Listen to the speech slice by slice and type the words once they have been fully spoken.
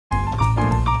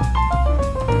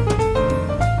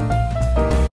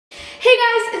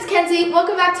Kenzie.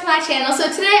 Welcome back to my channel. So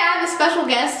today I have a special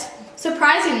guest,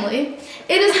 surprisingly.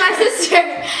 It is my sister.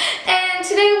 And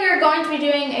today we are going to be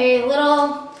doing a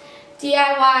little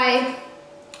DIY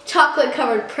chocolate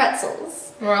covered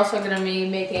pretzels. We're also going to be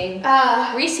making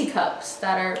Reese cups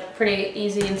that are pretty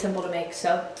easy and simple to make.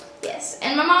 So yes,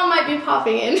 and my mom might be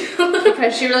popping in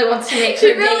because she really wants to make her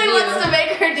debut. She really wants to make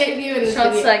her debut in this video. She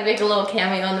wants to like make a little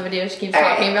cameo on the video. She keeps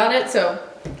talking about it. So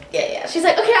yeah. She's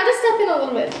like, okay, I'll just step in a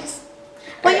little bit.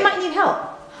 Well, you might need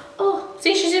help. Oh,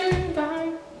 see, she's even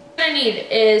behind. What I need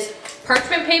is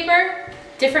parchment paper,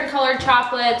 different colored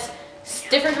chocolates,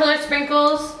 different colored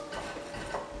sprinkles,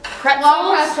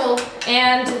 pretzels,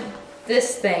 and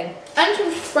this thing. And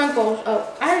some sprinkles.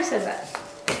 Oh, I already said that.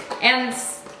 And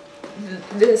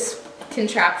this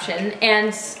contraption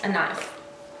and a knife.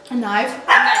 A knife? A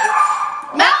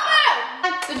knife.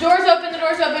 Malibu! The door's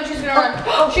open, she's gonna run.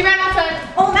 Oh, she ran outside.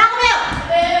 Oh,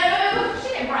 Malibu! She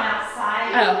didn't run outside.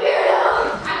 Oh.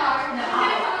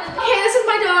 Okay, this is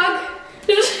my dog.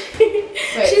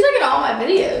 She's like in all my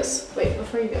videos. Wait,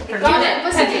 before you go.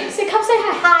 Say, come say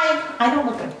hi. Hi. I don't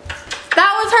look good.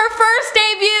 That was her first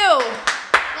debut.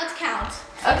 Let's count.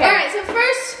 Okay. All right, so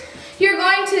first you're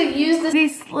going to use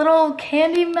these little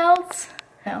candy melts.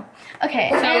 No. Okay.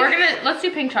 So let's do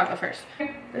pink chocolate first.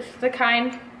 This is the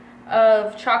kind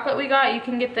of chocolate we got. You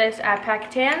can get this at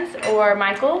Kenz or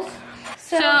Michael's.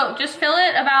 So just fill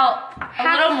it about a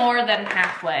little more than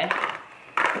halfway.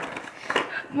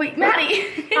 Wait,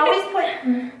 Maddie. I always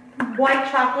put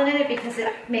white chocolate in it because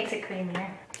it makes it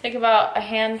creamier. Take about a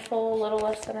handful, a little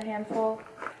less than a handful.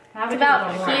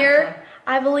 About here,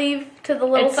 I believe, to the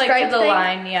little stripe like to the thing.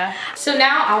 line, yeah. So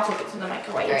now I'll take it to the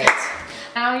microwave. Great.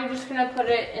 Now you're just gonna put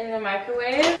it in the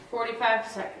microwave 45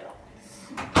 seconds.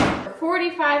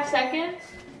 45 seconds.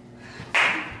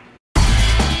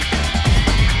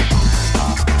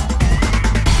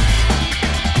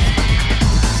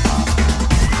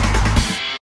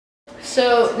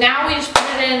 So now we just put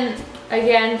it in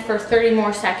again for 30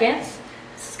 more seconds.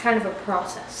 This is kind of a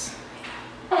process.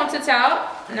 Once it's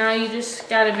out, now you just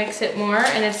gotta mix it more,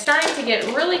 and it's starting to get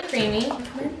really creamy.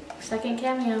 Second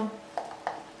cameo.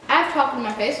 I have chocolate in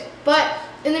my face, but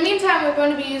in the meantime, we're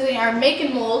going to be using our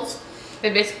making molds.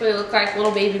 They basically look like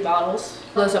little baby bottles.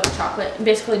 Close up with chocolate and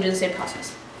basically do the same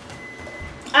process.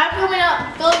 I'm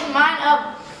filling mine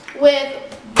up with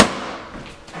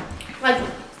like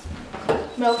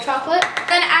milk chocolate,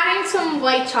 then adding some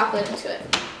white chocolate into it.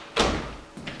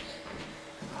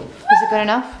 Is it good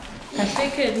enough? I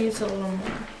think it needs a little more.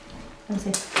 Let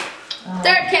me see.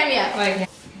 Third cameo. Like,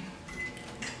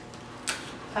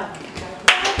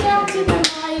 Down to the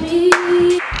mighty.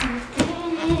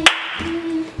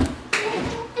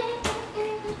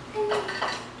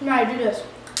 Now do this.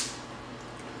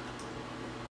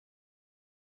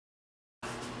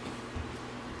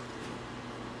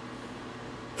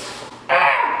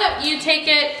 you take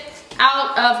it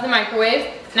out of the microwave.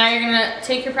 Now you're gonna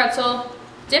take your pretzel,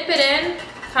 dip it in,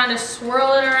 kind of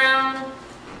swirl it around,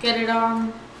 get it all on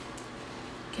there.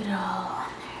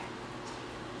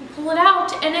 You pull it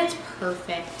out and it's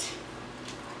perfect.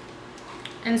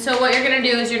 And so what you're gonna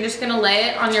do is you're just gonna lay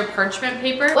it on your parchment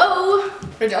paper. Whoa,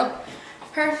 good job.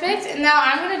 Perfect, and now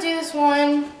I'm gonna do this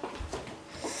one.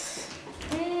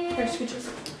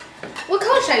 What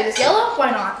color should I do this? Yellow?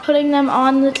 Why not? Putting them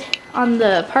on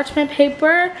the parchment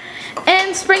paper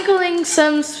and sprinkling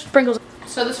some sprinkles.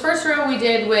 So this first row we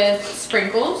did with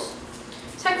sprinkles.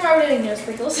 Second row we're doing no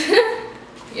sprinkles.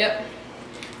 Yep.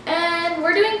 And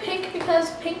we're doing pink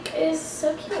because pink is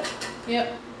so cute.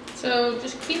 Yep. So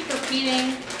just keep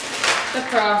repeating the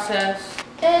process.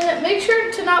 And make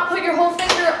sure to not put your whole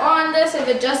finger on this if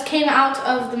it just came out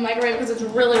of the microwave because it's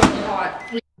really, really hot.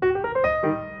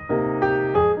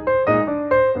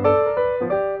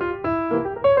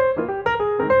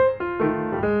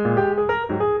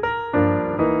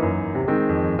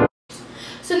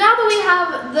 So now that we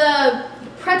have the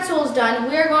pretzels done,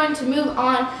 we are going to move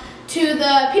on to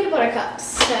the peanut butter cups.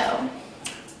 So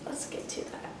let's get to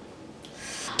that.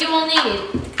 You will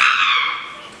need.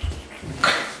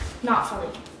 Not funny.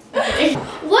 Okay.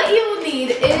 What you will need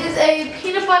is a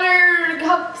peanut butter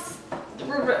cup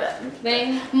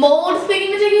Thing. mold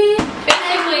thingy-majiggy.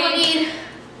 Basically, you need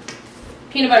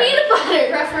peanut butter. Peanut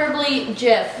butter. Preferably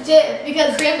Jif. Jif,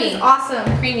 because Jif Creamy. is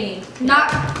awesome. Creamy.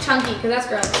 Not chunky, because that's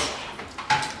gross.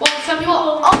 Well, some You people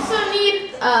will also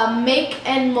need make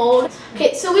and mold.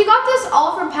 Okay, so we got this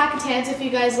all from Kenz. If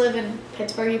you guys live in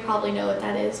Pittsburgh, you probably know what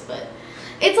that is, but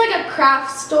it's like a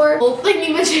craft store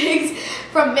thingy-majigs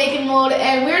from Make and Mold,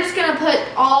 and we're just gonna put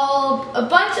a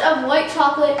bunch of white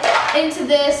chocolate into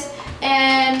this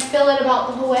and fill it about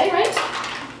the whole way, right?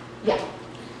 Yeah.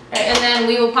 Right, and then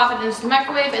we will pop it into the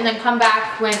microwave and then come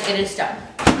back when it is done.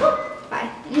 Bye.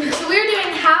 So we're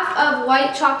doing half of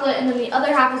white chocolate and then the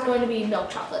other half is going to be milk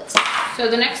chocolates. So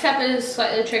the next step is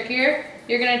slightly trickier.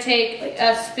 You're gonna take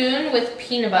a spoon with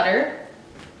peanut butter,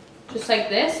 just like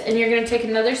this, and you're gonna take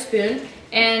another spoon,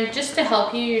 and just to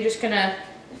help you, you're just gonna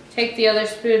take the other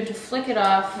spoon to flick it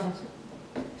off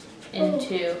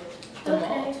into the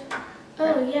mold.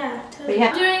 Oh yeah, totally.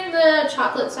 I'm doing the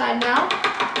chocolate side now.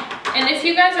 And if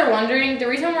you guys are wondering, the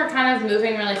reason we're kind of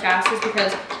moving really fast is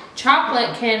because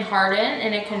chocolate can harden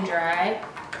and it can dry.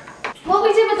 What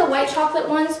we did with the white chocolate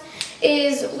ones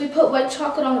is we put white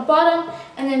chocolate on the bottom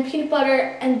and then peanut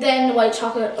butter and then white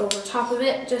chocolate over top of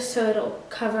it just so it'll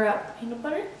cover up peanut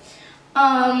butter.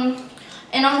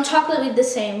 And on the chocolate we did the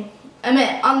same. I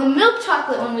mean, on the milk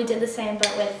chocolate one we did the same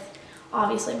but with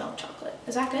obviously milk chocolate.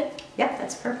 Is that good? Yep,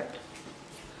 that's perfect.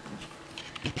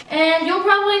 And you'll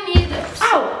probably need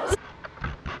Ow!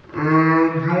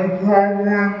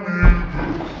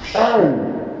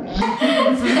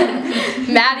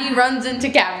 Maddie runs into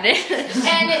cabinet.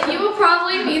 and you will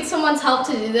probably need someone's help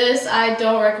to do this. I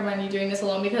don't recommend you doing this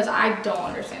alone because I don't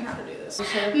understand how to do this.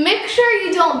 Make sure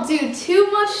you don't do too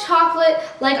much chocolate,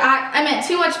 like I meant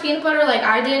too much peanut butter like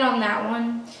I did on that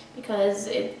one because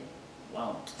it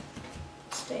won't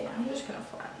stay down. I'm just gonna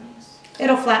flatten these.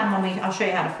 It'll flatten when I'll show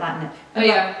you how to flatten it. Oh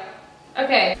yeah.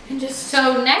 Okay. And just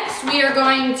So next we are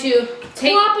going to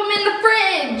take plop them in the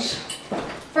fridge.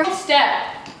 first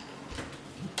step.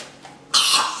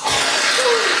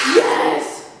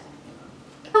 Yes!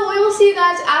 So we will see you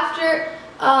guys after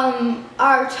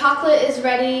our chocolate is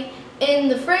ready in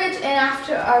the fridge and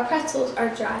after our pretzels are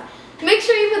dry. Make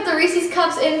sure you put the Reese's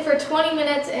cups in for 20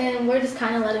 minutes and we're just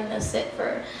kind of letting those sit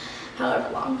for however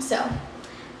long. So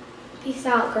peace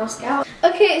out, Girl Scout.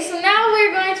 Okay, so now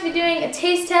we're going to be doing a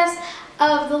taste test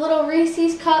of the little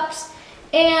Reese's cups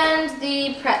and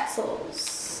the pretzels.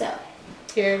 So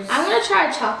Cheers. I'm gonna try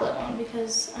a chocolate one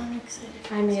because I'm excited.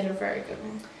 I made a very good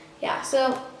one. Yeah,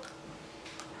 so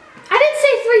I didn't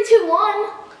say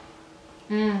 3,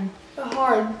 2, 1. They're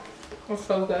hard. They're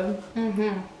so good.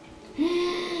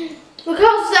 Look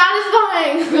how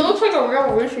satisfying. It looks like a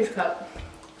real Reese's cup.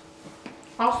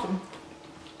 Awesome.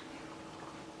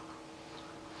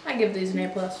 I give these an A+.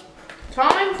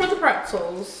 Time for the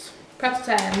pretzels.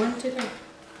 Pretzel time. 1, 2,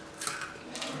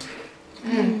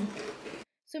 3.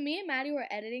 So me and Maddie were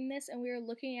editing this and we were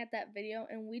looking at that video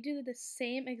and we do the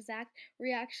same exact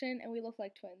reaction and we look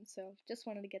like twins. So just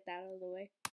wanted to get that out of the way.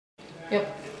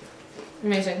 Yep.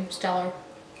 Amazing. Stellar.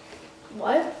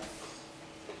 What?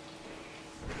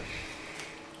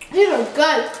 These are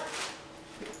good.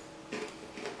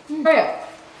 Hurry up.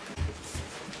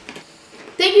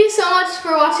 Thank you so much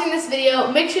for watching this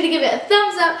video. Make sure to give it a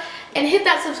thumbs up and hit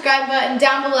that subscribe button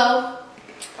down below.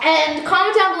 And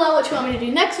comment down below what you want me to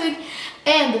do next week.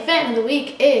 And the fan of the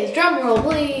week is, drum roll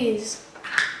please,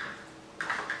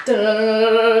 is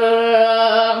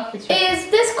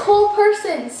this Cole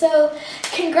person. So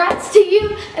congrats to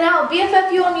you and I'll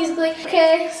BFF you on Musical.ly.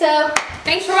 Okay, so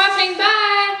Thanks for watching.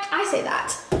 Bye. I say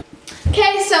that.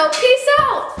 Okay, so peace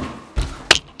out.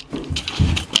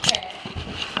 Okay.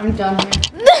 I'm done here.